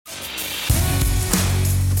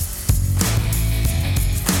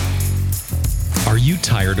you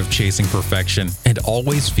tired of chasing perfection and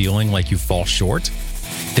always feeling like you fall short?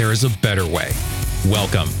 There is a better way.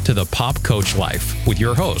 Welcome to the Pop Coach Life with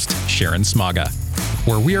your host, Sharon Smaga,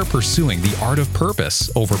 where we are pursuing the art of purpose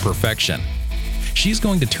over perfection. She's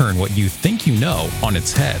going to turn what you think you know on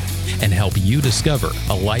its head and help you discover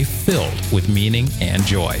a life filled with meaning and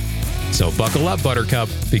joy. So buckle up, Buttercup,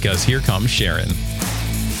 because here comes Sharon.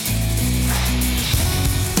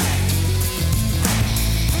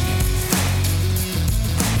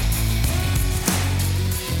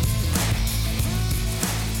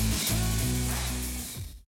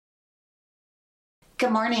 Good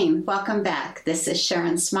morning. Welcome back. This is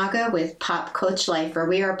Sharon Smaga with Pop Coach Life, where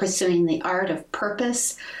we are pursuing the art of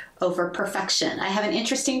purpose over perfection. I have an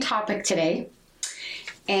interesting topic today,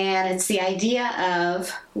 and it's the idea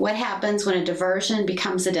of what happens when a diversion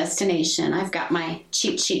becomes a destination. I've got my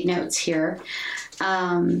cheat sheet notes here.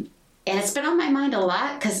 And it's been on my mind a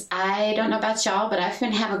lot because I don't know about y'all, but I've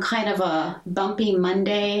been having kind of a bumpy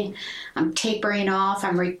Monday. I'm tapering off.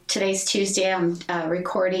 Today's Tuesday. I'm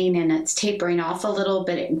recording and it's tapering off a little,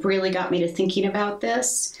 but it really got me to thinking about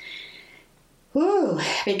this.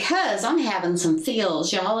 Because I'm having some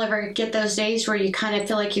feels. Y'all ever get those days where you kind of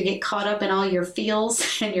feel like you get caught up in all your feels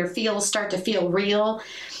and your feels start to feel real,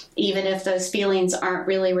 even if those feelings aren't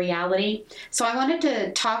really reality? So I wanted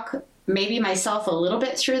to talk maybe myself a little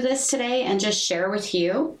bit through this today and just share with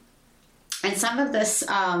you. And some of this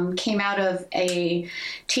came out of a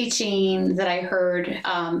teaching that I heard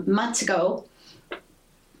months ago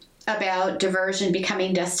about diversion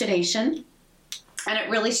becoming destination. And it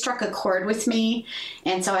really struck a chord with me.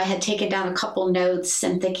 And so I had taken down a couple notes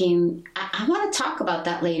and thinking, I want to talk about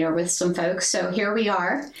that later with some folks. So here we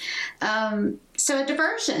are. So a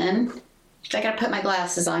diversion, I got to put my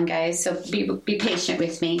glasses on, guys, so be patient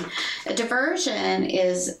with me. A diversion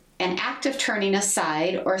is an act of turning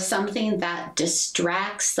aside or something that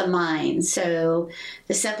distracts the mind. So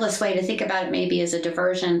the simplest way to think about it maybe is a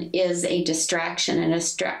diversion is a distraction, and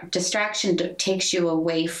a distraction takes you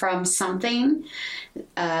away from something,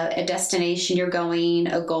 a destination you're going,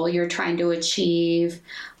 a goal you're trying to achieve,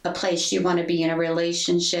 a place you want to be in a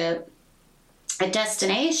relationship. A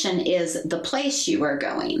destination is the place you are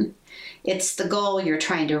going. It's the goal you're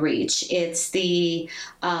trying to reach. It's the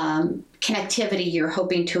connectivity you're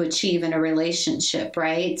hoping to achieve in a relationship,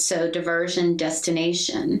 right? So diversion,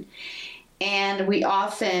 destination. And we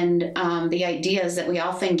often, the idea is that we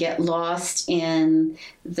often get lost in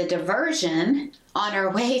the diversion on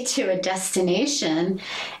our way to a destination,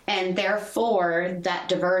 and therefore that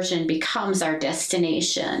diversion becomes our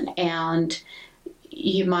destination. And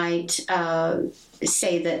you might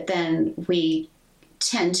say that then we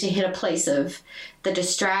tend to hit a place of the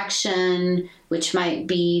distraction, which might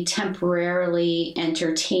be temporarily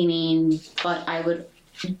entertaining, but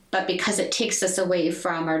because it takes us away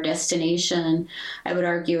from our destination, I would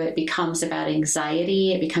argue it becomes about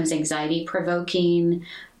anxiety. It becomes anxiety provoking.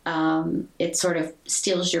 It sort of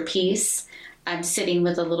steals your peace. I'm sitting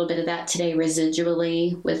with a little bit of that today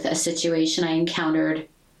residually with a situation I encountered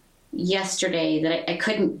yesterday that I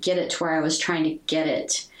couldn't get it to where I was trying to get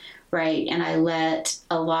it. Right. And I let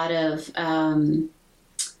a lot of my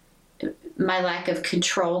lack of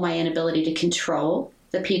control, my inability to control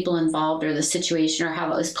the people involved or the situation or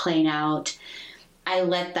how it was playing out, I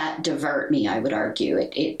let that divert me, I would argue.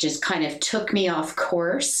 It just kind of took me off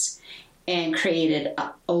course and created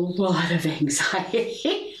a lot of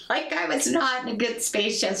anxiety. Like I was not in a good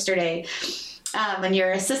space yesterday. When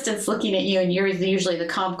your assistant's looking at you and you're usually the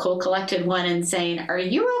calm, cool, collected one and saying, "Are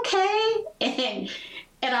you okay?"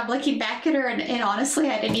 And I'm looking back at her, and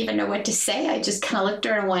honestly, I didn't even know what to say. I just kind of looked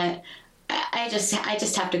at her and went, I just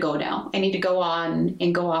have to go now. I need to go on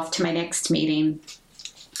and go off to my next meeting.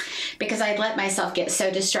 Because I'd let myself get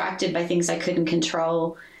so distracted by things I couldn't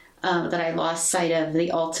control that I lost sight of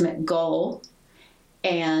the ultimate goal.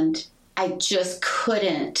 And I just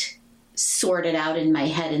couldn't sort it out in my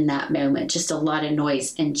head in that moment. Just a lot of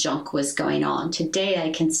noise and junk was going on. Today,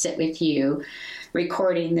 I can sit with you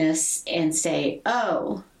recording this and say,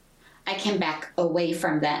 oh, I can back away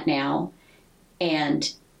from that now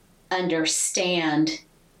and understand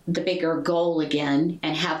the bigger goal again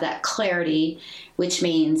and have that clarity, which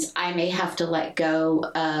means I may have to let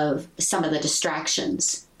go of some of the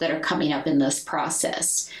distractions that are coming up in this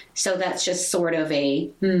process. So that's just sort of a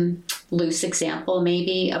loose example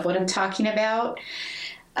maybe of what I'm talking about.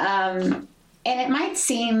 And it might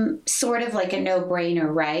seem sort of like a no-brainer,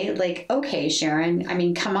 right? Like, okay, Sharon, I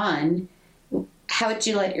mean, come on. How would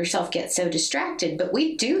you let yourself get so distracted? But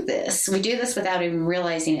we do this. We do this without even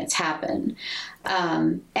realizing it's happened.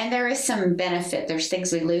 And there is some benefit. There's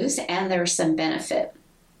things we lose, and there's some benefit.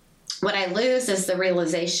 What I lose is the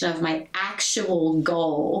realization of my actual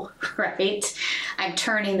goal, right? I'm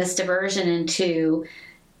turning this diversion into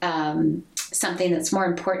something that's more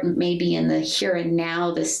important, maybe in the here and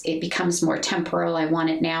now. It becomes more temporal. I want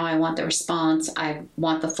it now. I want the response. I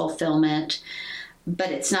want the fulfillment,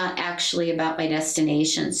 but it's not actually about my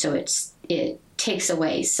destination. So it takes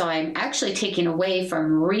away. So I'm actually taking away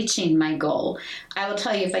from reaching my goal. I will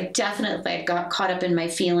tell you, if I got caught up in my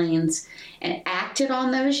feelings and acted on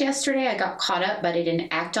those yesterday, I got caught up, but I didn't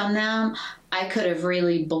act on them, I could have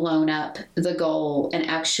really blown up the goal and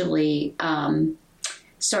actually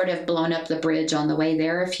sort of blown up the bridge on the way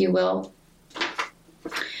there, if you will.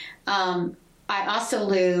 I also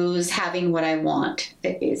lose having what I want.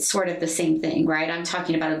 It's sort of the same thing, right? I'm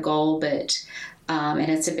talking about a goal, but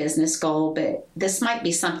and it's a business goal, but this might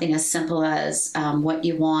be something as simple as what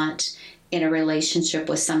you want in a relationship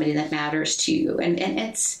with somebody that matters to you. And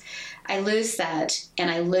I lose that,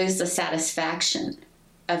 and I lose the satisfaction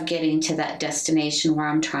of getting to that destination where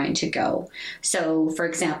I'm trying to go. So, for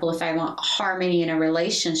example, if I want harmony in a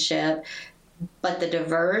relationship, but the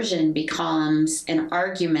diversion becomes an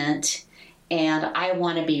argument, and I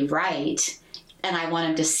want to be right, and I want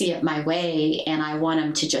them to see it my way, and I want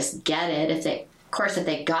them to just get it. If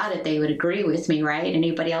they got it, they would agree with me, right?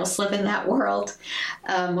 Anybody else live in that world?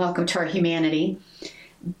 Welcome to our humanity.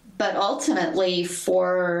 But ultimately,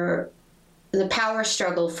 for the power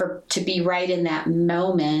struggle to be right in that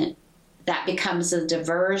moment, that becomes a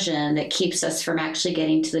diversion that keeps us from actually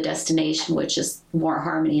getting to the destination, which is more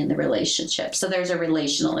harmony in the relationship. So there's a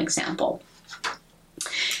relational example.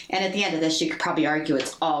 And at the end of this, you could probably argue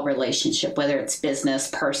it's all relationship, whether it's business,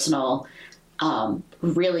 personal.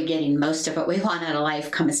 Really getting most of what we want out of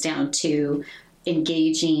life comes down to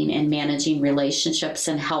engaging and managing relationships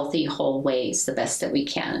in healthy, whole ways the best that we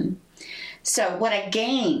can. So what I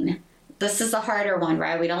gain, this is a harder one,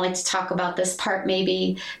 right? We don't like to talk about this part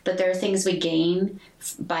maybe, but there are things we gain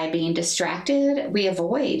by being distracted. We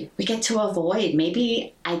get to avoid.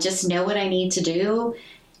 Maybe I just know what I need to do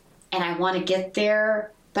and I want to get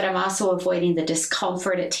there, but I'm also avoiding the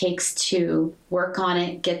discomfort it takes to work on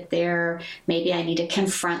it, get there. Maybe I need to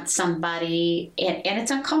confront somebody, and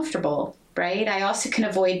it's uncomfortable, right? I also can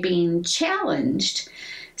avoid being challenged.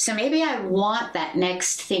 So maybe I want that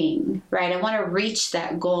next thing, right? I want to reach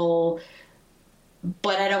that goal,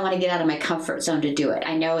 but I don't want to get out of my comfort zone to do it.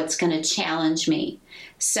 I know it's going to challenge me.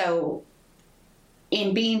 So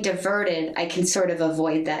in being diverted, I can sort of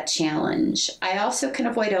avoid that challenge. I also can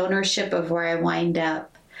avoid ownership of where I wind up.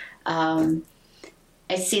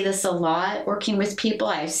 I see this a lot working with people.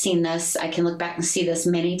 I've seen this. I can look back and see this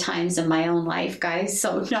many times in my own life, guys.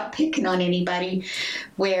 So I'm not picking on anybody,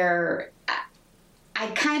 where I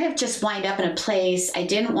kind of just wind up in a place I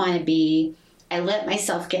didn't want to be. I let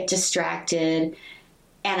myself get distracted,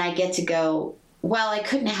 and I get to go, well, I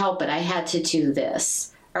couldn't help it. I had to do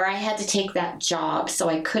this, or I had to take that job, so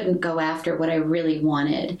I couldn't go after what I really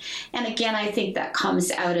wanted. And again, I think that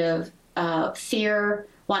comes out of fear,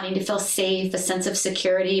 wanting to feel safe, a sense of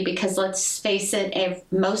security, because let's face it, if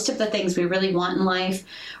most of the things we really want in life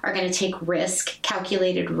are going to take risk,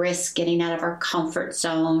 calculated risk, getting out of our comfort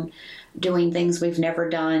zone, doing things we've never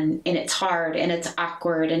done, and it's hard, and it's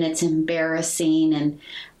awkward, and it's embarrassing. And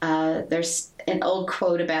there's an old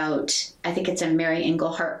quote about, I think it's a Mary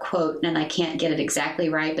Engelhart quote, and I can't get it exactly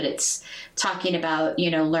right, but it's talking about,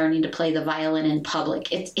 learning to play the violin in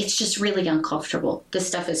public. It's just really uncomfortable. This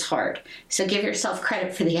stuff is hard. So give yourself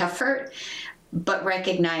credit for the effort, but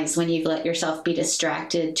recognize when you've let yourself be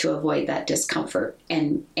distracted to avoid that discomfort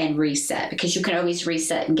and reset, because you can always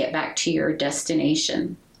reset and get back to your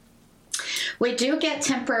destination. We do get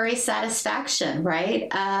temporary satisfaction,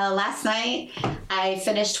 right? Last night, I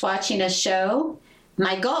finished watching a show.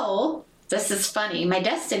 My goal, this is funny, my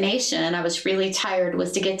destination, I was really tired,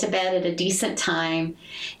 was to get to bed at a decent time.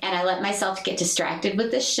 And I let myself get distracted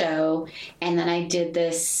with the show. And then I did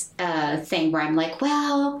this thing where I'm like,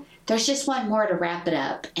 well, there's just one more to wrap it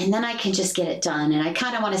up, and then I can just get it done. And I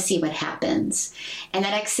kind of want to see what happens. And the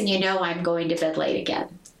next thing you know, I'm going to bed late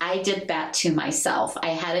again. I did that to myself. I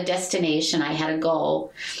had a destination, I had a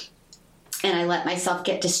goal, and I let myself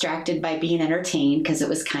get distracted by being entertained because it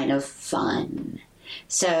was kind of fun.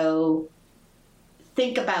 So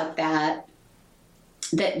think about that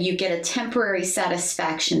you get a temporary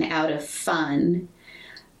satisfaction out of fun,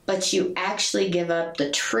 but you actually give up the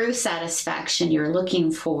true satisfaction you're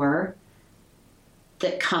looking for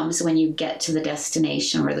that comes when you get to the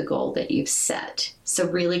destination or the goal that you've set. So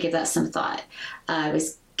really give that some thought. I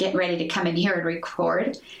was getting ready to come in here and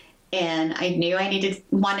record, and I knew I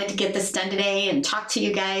wanted to get this done today and talk to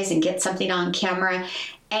you guys and get something on camera.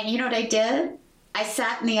 And you know what I did? I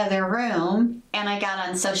sat in the other room and I got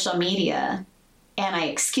on social media and I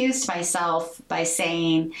excused myself by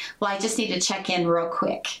saying, well, I just need to check in real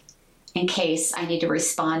quick in case I need to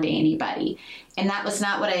respond to anybody. And that was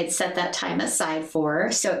not what I had set that time aside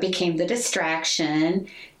for. So it became the distraction.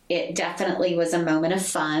 It definitely was a moment of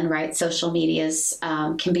fun, right? Social medias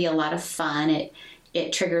can be a lot of fun.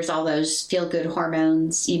 It triggers all those feel-good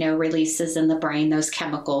hormones, releases in the brain, those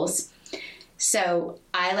chemicals. So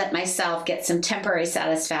I let myself get some temporary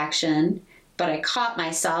satisfaction, but I caught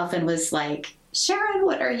myself and was like, Sharon,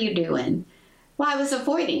 what are you doing? Well, I was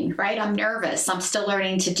avoiding, right? I'm nervous. I'm still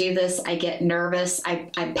learning to do this. I get nervous.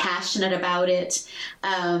 I'm passionate about it.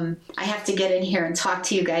 I have to get in here and talk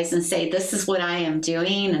to you guys and say, this is what I am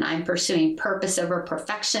doing, and I'm pursuing purpose over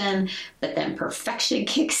perfection, but then perfection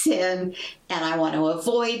kicks in, and I want to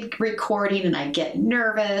avoid recording, and I get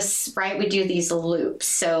nervous, right? We do these loops.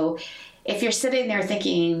 So if you're sitting there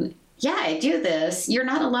thinking, yeah, I do this, you're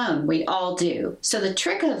not alone. We all do. So the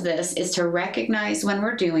trick of this is to recognize when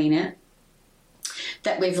we're doing it,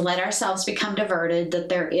 that we've let ourselves become diverted, that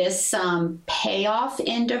there is some payoff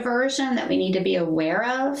in diversion that we need to be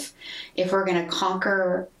aware of if we're going to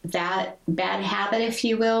conquer that bad habit, if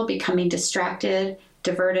you will, becoming distracted,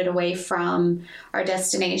 diverted away from our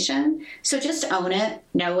destination. So just own it,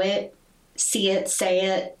 know it, see it, say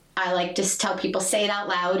it. I like to tell people, say it out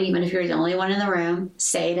loud, even if you're the only one in the room.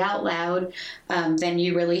 Say it out loud. Then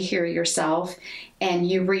you really hear yourself, and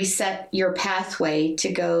you reset your pathway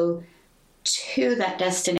to go to that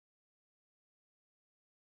destination.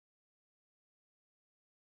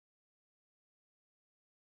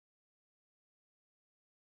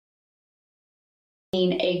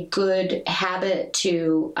 A good habit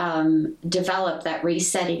to develop that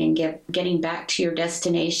resetting and getting back to your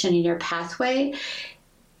destination and your pathway.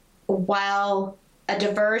 While a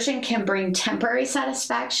diversion can bring temporary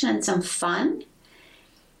satisfaction and some fun,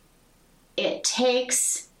 it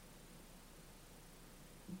takes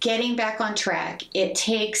getting back on track. It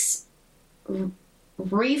takes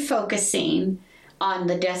refocusing on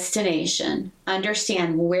the destination,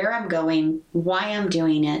 understand where I'm going, why I'm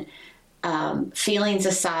doing it, feelings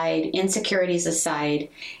aside, insecurities aside.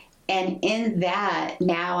 And in that,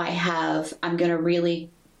 now I'm going to really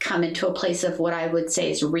come into a place of what I would say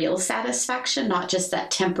is real satisfaction, not just that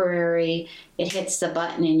temporary, it hits the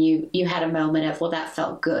button and you had a moment of, well, that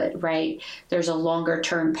felt good, right? There's a longer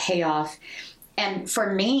term payoff. And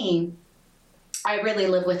for me, I really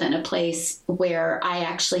live within a place where I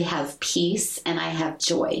actually have peace and I have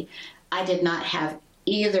joy. I did not have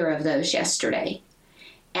either of those yesterday.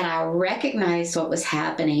 And I recognized what was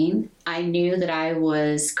happening. I knew that I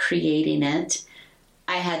was creating it.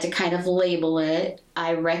 I had to kind of label it.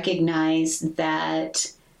 I recognized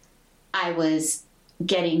that I was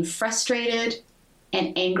getting frustrated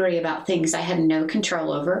and angry about things I had no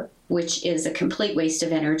control over, which is a complete waste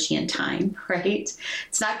of energy and time, right?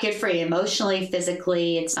 It's not good for you emotionally,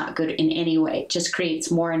 physically. It's not good in any way. It just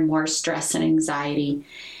creates more and more stress and anxiety.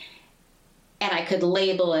 And I could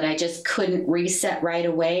label it. I just couldn't reset right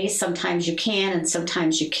away. Sometimes you can and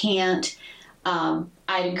sometimes you can't.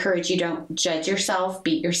 I'd encourage you, don't judge yourself,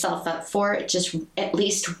 beat yourself up for it. Just at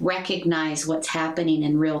least recognize what's happening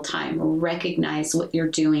in real time. Recognize what you're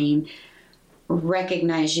doing.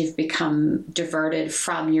 Recognize you've become diverted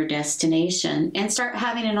from your destination and start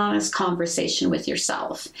having an honest conversation with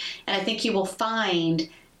yourself. And I think you will find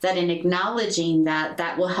that in acknowledging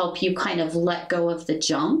that will help you kind of let go of the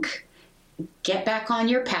junk, get back on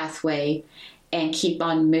your pathway, and keep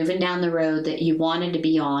on moving down the road that you wanted to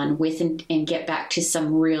be on with and get back to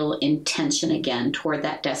some real intention again toward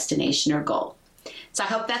that destination or goal. So I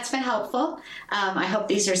hope that's been helpful. I hope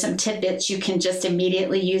these are some tidbits you can just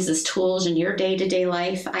immediately use as tools in your day-to-day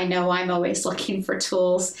life. I know I'm always looking for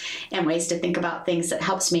tools and ways to think about things that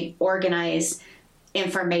helps me organize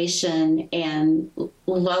information and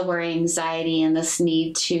lower anxiety and this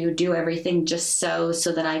need to do everything just so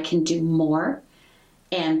that I can do more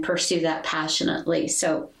and pursue that passionately.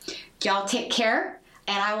 So y'all take care,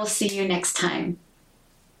 and I will see you next time.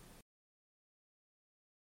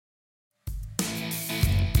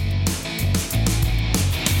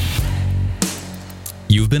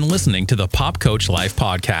 You've been listening to the Pop Coach Life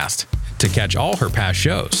podcast. To catch all her past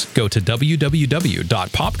shows, go to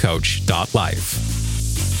www.popcoach.life.